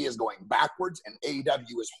WWE is going backwards and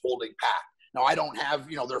AEW is holding back. Now, I don't have,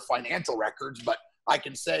 you know, their financial records, but I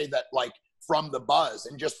can say that, like, from the buzz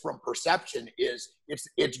and just from perception is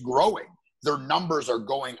it's growing. Their numbers are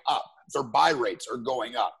going up. Their buy rates are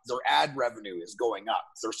going up. Their ad revenue is going up.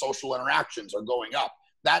 Their social interactions are going up.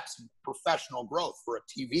 That's professional growth for a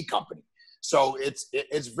TV company. So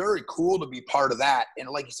it's very cool to be part of that. And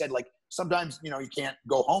like you said, like sometimes, you know, you can't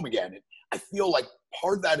go home again. And I feel like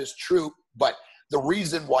part of that is true, but the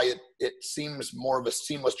reason why it seems more of a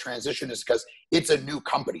seamless transition is because it's a new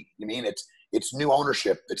company. I mean, it's new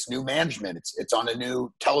ownership, it's new management, it's on a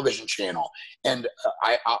new television channel. And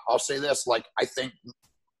I'll say this, like, I think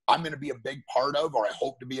I'm going to be a big part of, or I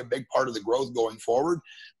hope to be a big part of the growth going forward.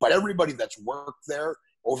 But everybody that's worked there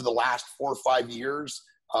over the last 4 or 5 years,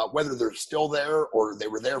 whether they're still there or they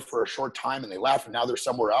were there for a short time and they left and now they're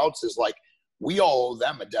somewhere else, is like, we all owe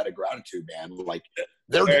them a debt of gratitude, man. Like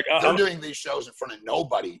they're doing these shows in front of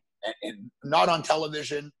nobody and not on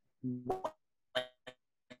television.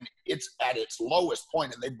 It's at its lowest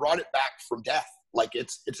point, and they brought it back from death. Like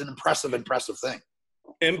it's an impressive thing.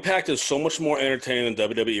 Impact is so much more entertaining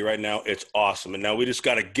than WWE right now. It's awesome. And now we just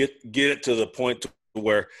got to get it to the point to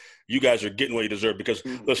where you guys are getting what you deserve. Because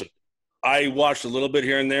listen, I watched a little bit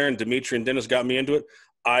here and there, and Dmitri and Dennis got me into it.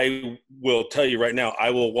 I will tell you right now,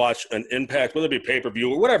 I will watch an Impact, whether it be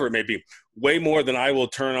pay-per-view or whatever it may be, way more than I will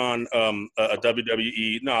turn on a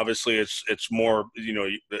WWE. No, obviously it's more, you know,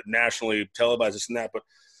 nationally televised, this and that, but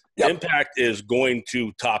Impact is going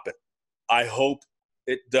to top it. I hope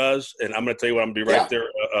it does, and I'm going to tell you what, I'm going to be right there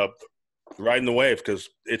riding the wave because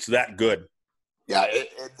it's that good. Yeah,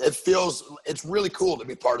 it feels – it's really cool to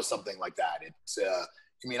be part of something like that. It's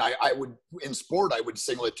I mean, I would, in sport, I would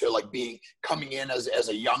single it to like coming in as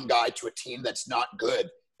a young guy to a team that's not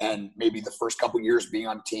good, and maybe the first couple of years being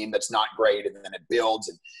on a team that's not great, and then it builds,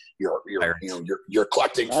 and you're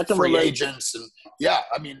collecting free agents, and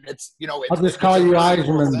I mean, it's, you know, I'll just call you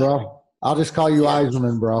Eisman, bro. I'll just call you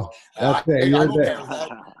Eisman, bro. That's it. You're there.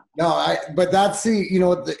 No, but that's you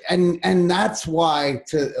know, and that's why,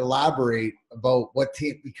 to elaborate about what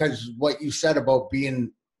team, because what you said about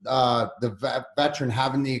being veteran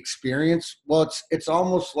having the experience, well, it's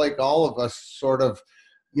almost like all of us sort of,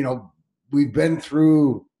 we've been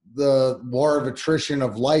through the war of attrition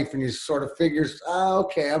of life, and you sort of figures,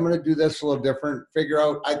 okay, I'm going to do this a little different, figure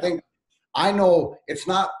out. I think I know it's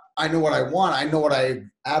not, I know what I want. I know what I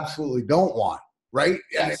absolutely don't want. Right.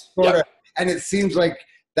 Yes. And it seems like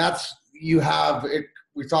that's, you have it.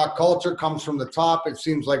 We thought culture comes from the top. It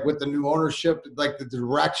seems like with the new ownership, like the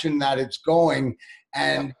direction that it's going,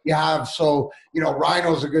 and you have,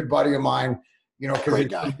 Rhino's a good buddy of mine, because great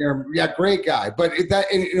guy. Great guy. But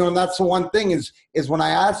and that's the one thing is when I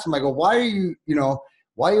asked him, I go, why are you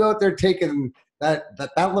out there taking that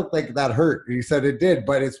looked like that hurt? And he said it did,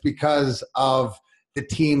 but it's because of the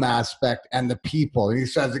team aspect and the people. And he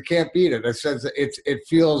says, it can't beat it. It says it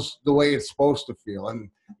feels the way it's supposed to feel. And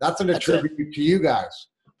that's an attribute to you guys.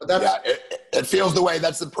 But it feels the way,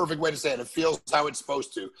 that's the perfect way to say it. It feels how it's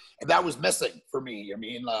supposed to. And that was missing for me. I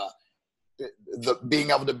mean, the being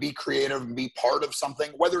able to be creative and be part of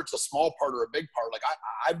something, whether it's a small part or a big part. Like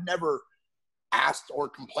I've never asked or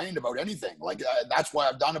complained about anything. Like that's why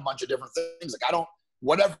I've done a bunch of different things. Like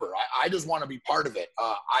whatever. I just want to be part of it.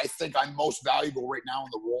 I think I'm most valuable right now in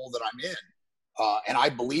the role that I'm in. And I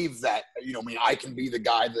believe that, I can be the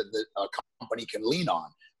guy that a company can lean on.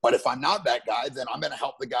 But if I'm not that guy, then I'm going to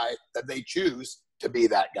help the guy that they choose to be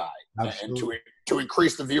that guy. Absolutely. And to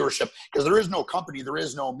increase the viewership. Because there is no company, there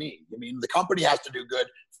is no me. I mean, the company has to do good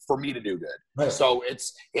for me to do good. Right. So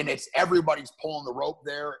it's everybody's pulling the rope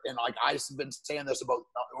there. And like I've been saying this about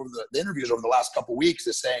over the interviews over the last couple of weeks,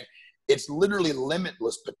 is saying, it's literally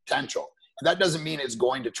limitless potential. And that doesn't mean it's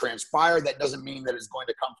going to transpire. That doesn't mean that it's going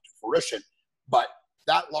to come to fruition. But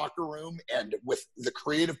that locker room, and with the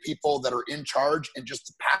creative people that are in charge, and just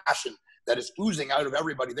the passion that is oozing out of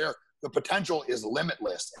everybody there, the potential is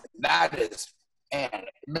limitless. And that is, and it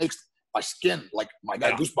makes my skin, like, my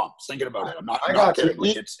God, goosebumps thinking about it. I'm not kidding.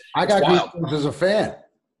 Like, I got goosebumps as a fan.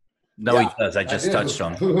 No, he does. I just touched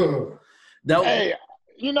on him. No. Hey,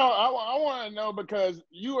 I want to know, because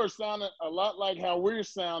you are sounding a lot like how we're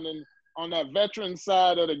sounding on that veteran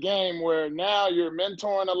side of the game, where now you're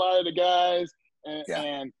mentoring a lot of the guys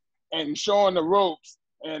and showing the ropes.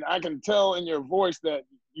 And I can tell in your voice that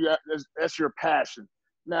that's your passion.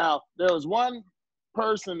 Now, there was one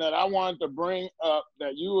person that I wanted to bring up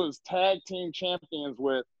that you was tag team champions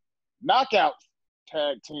with, knockout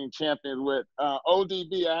tag team champions with,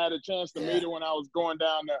 ODB. I had a chance to meet her when I was going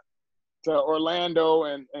down to Orlando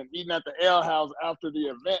and eating at the ale house after the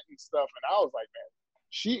event and stuff. And I was like, man,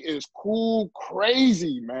 she is cool,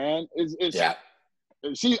 crazy, man. Is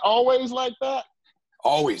she always like that?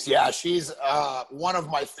 Always. Yeah. She's one of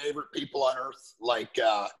my favorite people on earth. Like,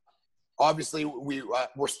 obviously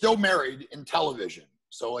we're still married in television.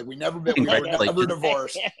 So like we never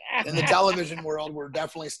divorced. In the television world, we're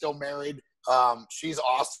definitely still married. She's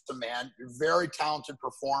awesome, man. Very talented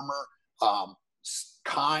performer.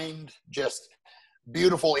 Kind, just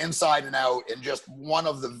beautiful inside and out, and just one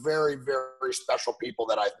of the very, very special people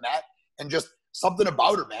that I've met. And just something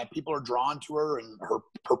about her, man. People are drawn to her, and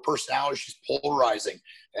her personality. She's polarizing,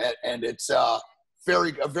 and it's a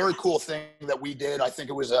very cool thing that we did. I think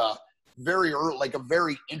it was a very early, like a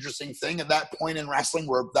very interesting thing at that point in wrestling,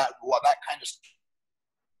 where that kind of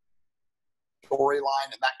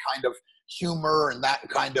storyline and that kind of humor and that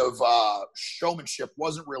kind of showmanship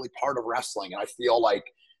wasn't really part of wrestling. And I feel like,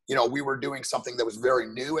 we were doing something that was very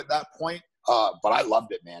new at that point. But I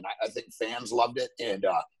loved it, man. I think fans loved it. And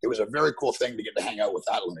it was a very cool thing to get to hang out with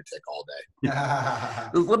that lunatic all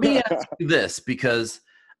day. Let me ask you this, because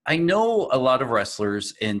I know a lot of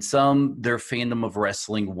wrestlers, and their fandom of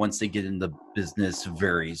wrestling once they get in the business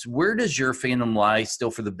varies. Where does your fandom lie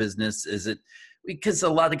still for the business? Is it because a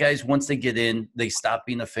lot of guys, once they get in, they stop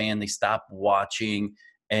being a fan, they stop watching,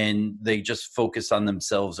 and they just focus on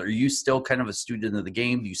themselves? Are you still kind of a student of the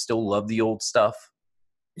game? Do you still love the old stuff?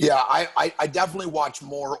 Yeah, I definitely watch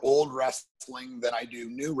more old wrestling than I do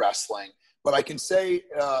new wrestling. But I can say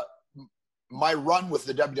my run with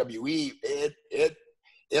the WWE, it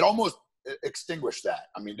almost extinguished that.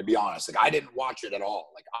 I mean, to be honest, like I didn't watch it at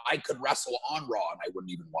all. Like I could wrestle on Raw and I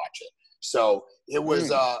wouldn't even watch it. So it was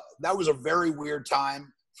that was a very weird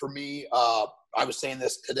time for me. I was saying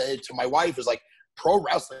this today to my wife, is like, pro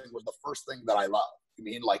wrestling was the first thing that I loved. I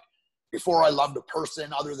mean, like, before I loved a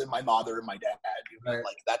person other than my mother and my dad, right.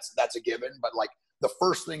 Like that's a given. But like the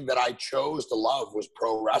first thing that I chose to love was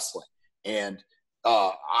pro wrestling. And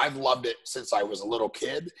I've loved it since I was a little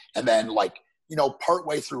kid. And then like,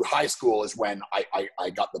 partway through high school is when I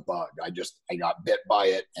got the bug. I got bit by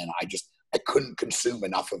it, and I couldn't consume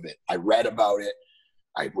enough of it. I read about it.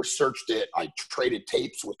 I researched it. I traded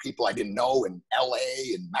tapes with people I didn't know in LA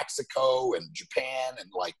and Mexico and Japan.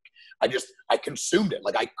 And like, I consumed it.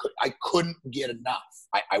 Like I couldn't get enough.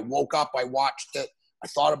 I woke up, I watched it. I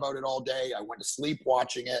thought about it all day. I went to sleep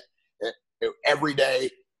watching it. Every day,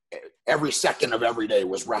 every second of every day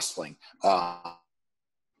was wrestling. I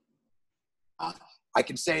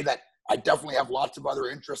can say that I definitely have lots of other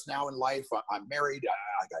interests now in life. I'm married.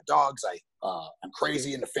 I got dogs. I'm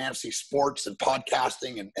crazy into fantasy sports and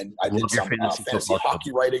podcasting, and I did some fantasy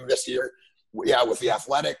hockey writing this year. Yeah, with the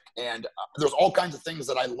Athletic, and there's all kinds of things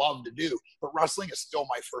that I love to do. But wrestling is still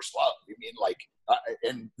my first love. I mean, like,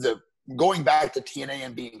 and going back to TNA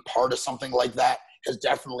and being part of something like that has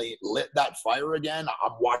definitely lit that fire again.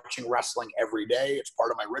 I'm watching wrestling every day. It's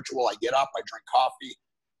part of my ritual. I get up, I drink coffee,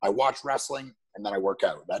 I watch wrestling, and then I work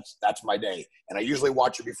out. That's my day. And I usually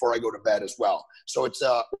watch it before I go to bed as well. So it's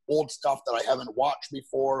old stuff that I haven't watched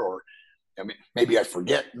before, or I mean, maybe I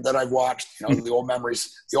forget that I've watched. You know, the old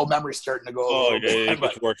memories starting to go. Oh, yeah, it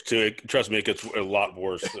gets worse too. Trust me, it gets a lot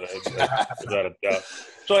worse. Without a doubt.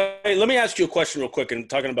 So, hey, let me ask you a question real quick. And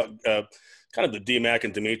talking about kind of the D-Mac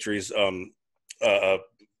and Dimitri's, to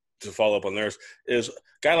follow up on theirs, is a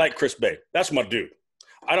guy like Chris Bay. That's my dude.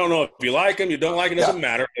 I don't know if you like him, you don't like him, doesn't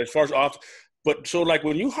matter as far as off. But so, like,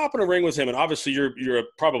 when you hop in a ring with him, and obviously you're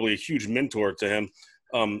probably a huge mentor to him.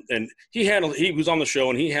 And he was on the show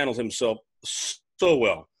and he handled himself so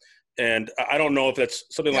well. And I don't know if that's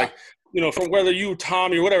something like, you know, from whether you,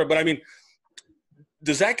 Tommy, or whatever, but I mean,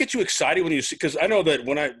 does that get you excited when you see, because I know that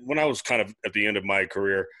when I was kind of at the end of my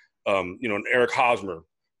career, you know, Eric Hosmer,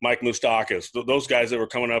 Mike Moustakis, those guys that were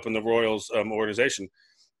coming up in the Royals organization,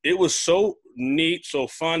 it was so neat, so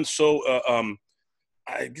fun, so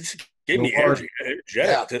I guess it gave me energy,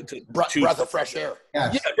 breath of fresh air.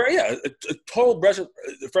 Yeah, a total breath of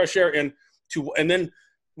fresh air. And then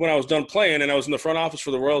when I was done playing and I was in the front office for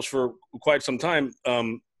the Royals for quite some time,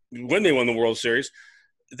 when they won the World Series,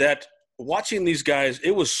 that watching these guys,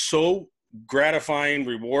 it was so gratifying,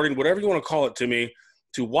 rewarding, whatever you want to call it to me,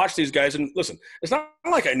 to watch these guys. And listen, it's not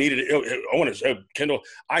like I needed it. I want to say, Kendall,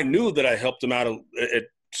 I knew that I helped them out at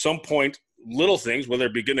some point, little things, whether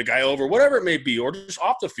it be getting a guy over, whatever it may be, or just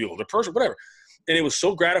off the field, a person, whatever. And it was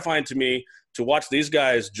so gratifying to me to watch these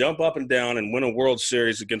guys jump up and down and win a World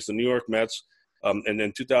Series against the New York Mets. And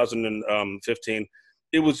then 2015,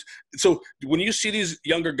 it was – so when you see these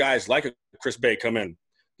younger guys like a Chris Bay come in,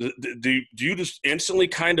 do you just instantly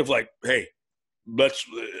kind of like, hey, let's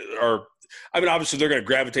or I mean, obviously they're going to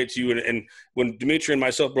gravitate to you. And when Dmitri and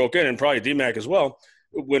myself broke in, and probably D-Mac as well,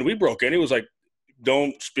 when we broke in, it was like,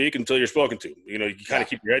 don't speak until you're spoken to. You know, you kind of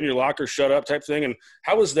keep your head in your locker, shut up type thing. And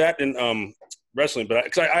how was that in wrestling? But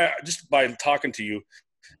because I just by talking to you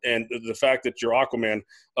and the fact that you're Aquaman,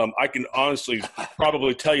 I can honestly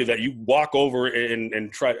probably tell you that you walk over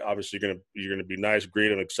and try. Obviously, you're gonna be nice,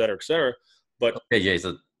 greet him, et cetera, et cetera. But okay,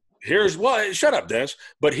 Jason. Shut up, Dennis.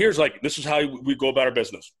 But here's this is how we go about our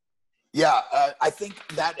business. Yeah, I think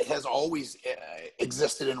that has always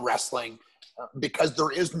existed in wrestling because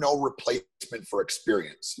there is no replacement for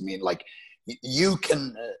experience. I mean, like you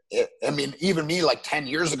can. I mean, even me, like 10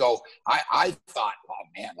 years ago, I thought, oh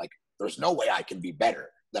man, like there's no way I can be better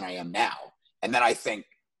than I am now. And then I think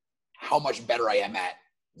how much better I am at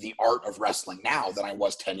the art of wrestling now than I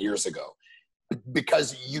was 10 years ago,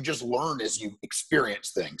 because you just learn as you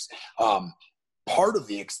experience things. Part of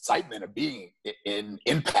the excitement of being in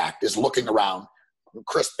Impact is looking around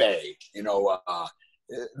Chris Bay, you know,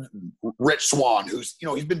 Rich Swann, who's, you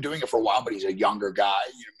know, he's been doing it for a while, but he's a younger guy,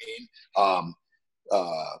 you know what I mean?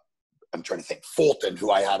 I'm trying to think, Fulton,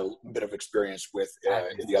 who I had a bit of experience with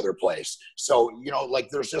in the other place. So, you know, like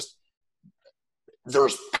there's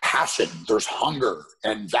passion, there's hunger,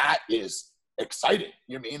 and that is exciting.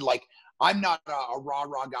 You know what I mean? Like I'm not a rah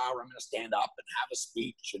guy where I'm going to stand up and have a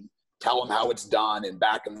speech and tell them how it's done. And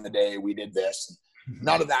back in the day, we did this.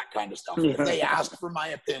 None of that kind of stuff. If they ask for my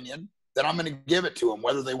opinion, then I'm going to give it to them,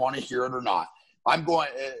 whether they want to hear it or not. I'm going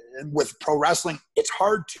with pro wrestling. It's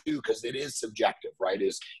hard to, because it is subjective, right?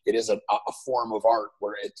 It is a form of art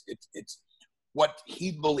where it's what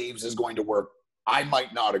he believes is going to work. I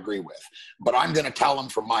might not agree with, but I'm going to tell him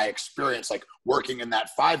from my experience, like working in that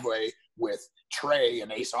 5-way with Trey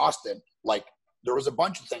and Ace Austin. Like there was a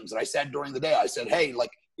bunch of things that I said during the day. I said, hey, like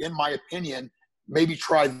in my opinion, maybe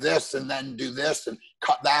try this and then do this and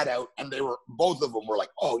cut that out. And both of them were like,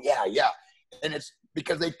 oh yeah. And it's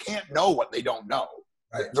because they can't know what they don't know.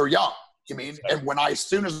 Right. They're young. You mean? And as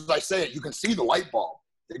soon as I say it, you can see the light bulb.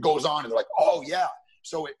 It goes on and they're like, oh yeah.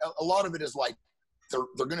 So a lot of it is like,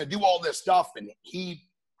 they're going to do all this stuff. And he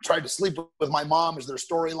tried to sleep with my mom is their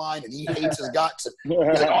storyline, and he hates his guts. And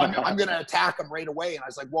he's like, oh, I'm going to attack him right away. And I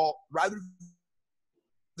was like, well, rather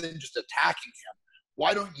than just attacking him,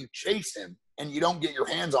 why don't you chase him and you don't get your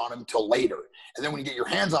hands on him till later? And then when you get your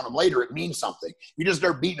hands on him later, it means something. You just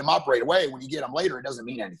start beating him up right away. When you get him later, it doesn't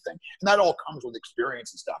mean anything. And that all comes with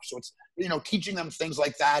experience and stuff. So it's, teaching them things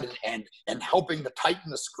like that and helping to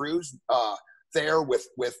tighten the screws there with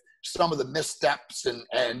some of the missteps and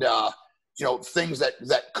things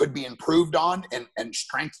that could be improved on and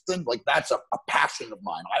strengthened. Like, that's a passion of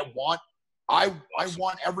mine. I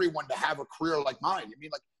want everyone to have a career like mine. I mean,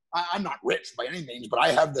 like, I'm not rich by any means, but I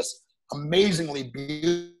have this amazingly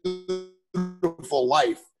beautiful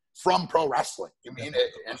life from pro wrestling. I mean,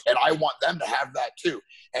 and I want them to have that too.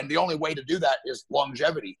 And the only way to do that is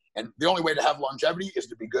longevity. And the only way to have longevity is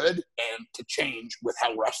to be good and to change with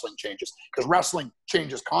how wrestling changes. Because wrestling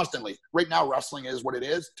changes constantly. Right now, wrestling is what it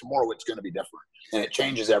is. Tomorrow, it's going to be different. And it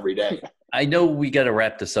changes every day. I know we got to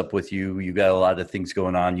wrap this up with you. You got a lot of things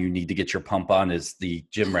going on. You need to get your pump on, as the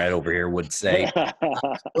gym rat over here would say.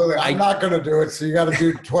 Well, I'm not going to do it, so you got to do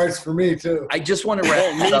it twice for me, too. I just want to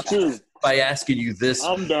wrap it up by asking you this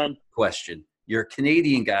question. You're a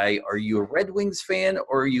Canadian guy. Are you a Red Wings fan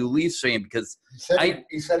or are you a Leafs fan? Because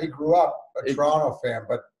he said he grew up a Toronto fan,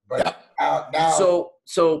 but now.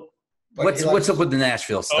 So what's up with the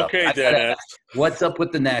Nashville stuff? Okay, Dennis. What's up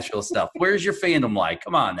with the Nashville stuff? Where's your fandom lie?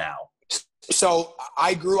 Come on now. So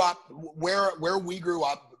I grew up where we grew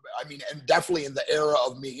up. I mean, and definitely in the era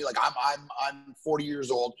of me. Like, I'm 40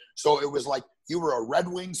 years old, so it was like you were a Red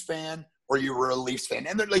Wings fan or you were a Leafs fan,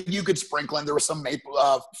 and then, like, you could sprinkle in. There were some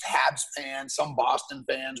Habs fans, some Boston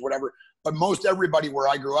fans, whatever. But most everybody where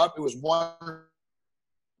I grew up, it was one or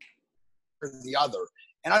the other.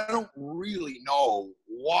 And I don't really know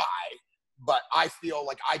why, but I feel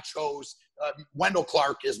like I chose Wendell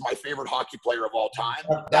Clark is my favorite hockey player of all time.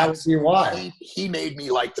 That's why he made me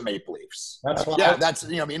like the Maple Leafs. That's why. Yeah, that's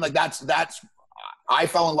I mean, like that's I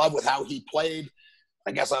fell in love with how he played.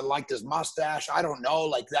 I guess I liked his mustache. I don't know.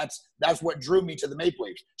 Like that's what drew me to the Maple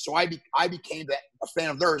Leafs. So I became a fan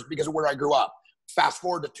of theirs because of where I grew up. Fast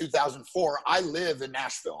forward to 2004, I live in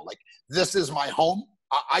Nashville. Like, this is my home.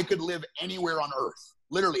 I could live anywhere on earth,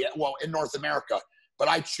 literally, well, in North America, but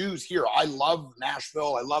I choose here. I love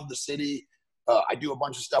Nashville. I love the city. I do a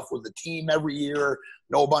bunch of stuff with the team every year,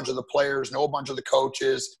 know a bunch of the players, know a bunch of the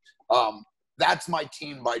coaches. That's my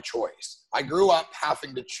team by choice. I grew up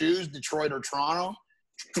having to choose Detroit or Toronto.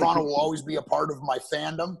 Toronto will always be a part of my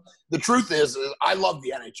fandom. The truth is I love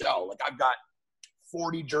the NHL. Like, I've got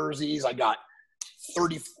 40 jerseys. I got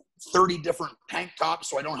 30 different tank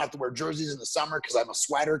tops, so I don't have to wear jerseys in the summer because I'm a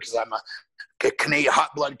sweater, because I'm a Canadian,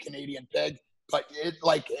 hot blood Canadian pig. But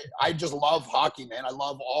I just love hockey, man. I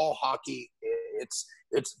love all hockey.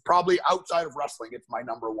 It's probably outside of wrestling, it's my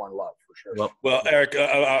number one love for sure. Well, Eric,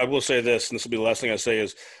 I will say this, and this will be the last thing I say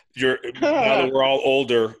is, now that we're all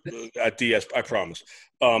older at DS, I promise.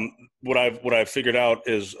 What I've figured out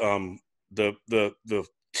is the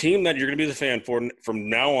team that you're going to be the fan for from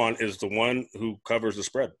now on is the one who covers the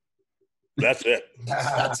spread. That's it.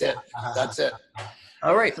 That's it.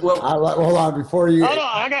 All right. Well, hold on before you.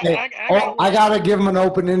 I gotta give him an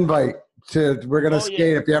open invite. We're gonna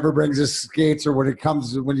skate if he ever brings his skates, or when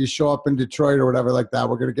you show up in Detroit or whatever like that.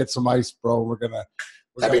 We're gonna get some ice, bro.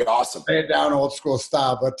 That'd be awesome. Lay it down old school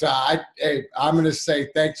style. But I'm gonna say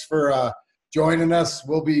thanks for joining us.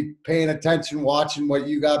 We'll be paying attention, watching what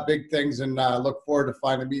you got, big things, and look forward to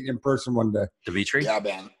finally meeting in person one day. Dmitri? Yeah,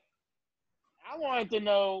 man. I wanted to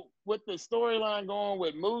know, with the storyline going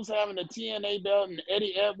with Moose having the TNA belt and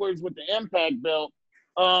Eddie Edwards with the Impact belt,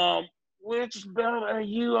 which belt are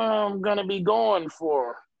you gonna be going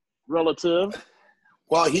for, relative?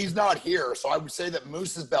 Well, he's not here, so I would say that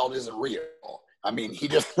Moose's belt isn't real. I mean, he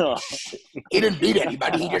didn't beat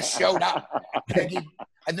anybody. He just showed up.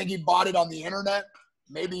 I think he bought it on the internet.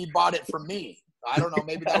 Maybe he bought it from me. I don't know.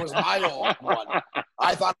 Maybe that was my old one.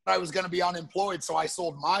 I thought I was going to be unemployed, so I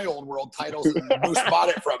sold my old world titles, and Moose bought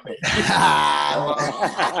it from me.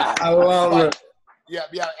 I love it. Yeah.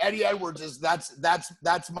 Eddie Edwards that's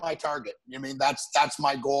my target. I mean, that's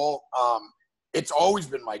my goal. It's always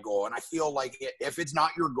been my goal, and I feel like if it's not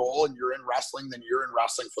your goal and you're in wrestling, then you're in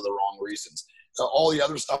wrestling for the wrong reasons. So all the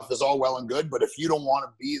other stuff is all well and good, but if you don't want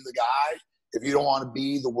to be the guy, if you don't want to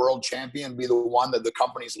be the world champion, be the one that the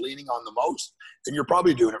company's leaning on the most, then you're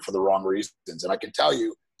probably doing it for the wrong reasons. And I can tell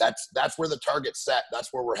you that's where the target's set.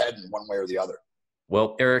 That's where we're heading, one way or the other.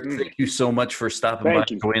 Well, Eric, thank you so much for stopping by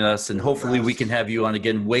and joining us. And hopefully we can have you on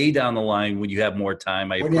again way down the line when you have more time.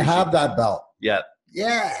 When you have that belt. Yeah.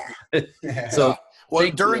 Yeah. So Well,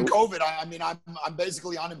 during COVID, I mean, I'm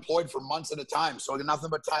basically unemployed for months at a time, so I got nothing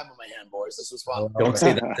but time on my hand, boys. This was fun. Don't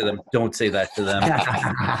say that to them. Don't say that to them,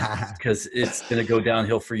 because it's going to go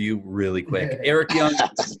downhill for you really quick. Eric Young,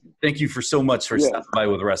 thank you for so much for stopping by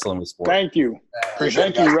with Wrestling with Sport. Thank you.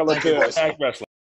 Appreciate Thank you, it, guys. relative. Thank you, boys. Wrestling.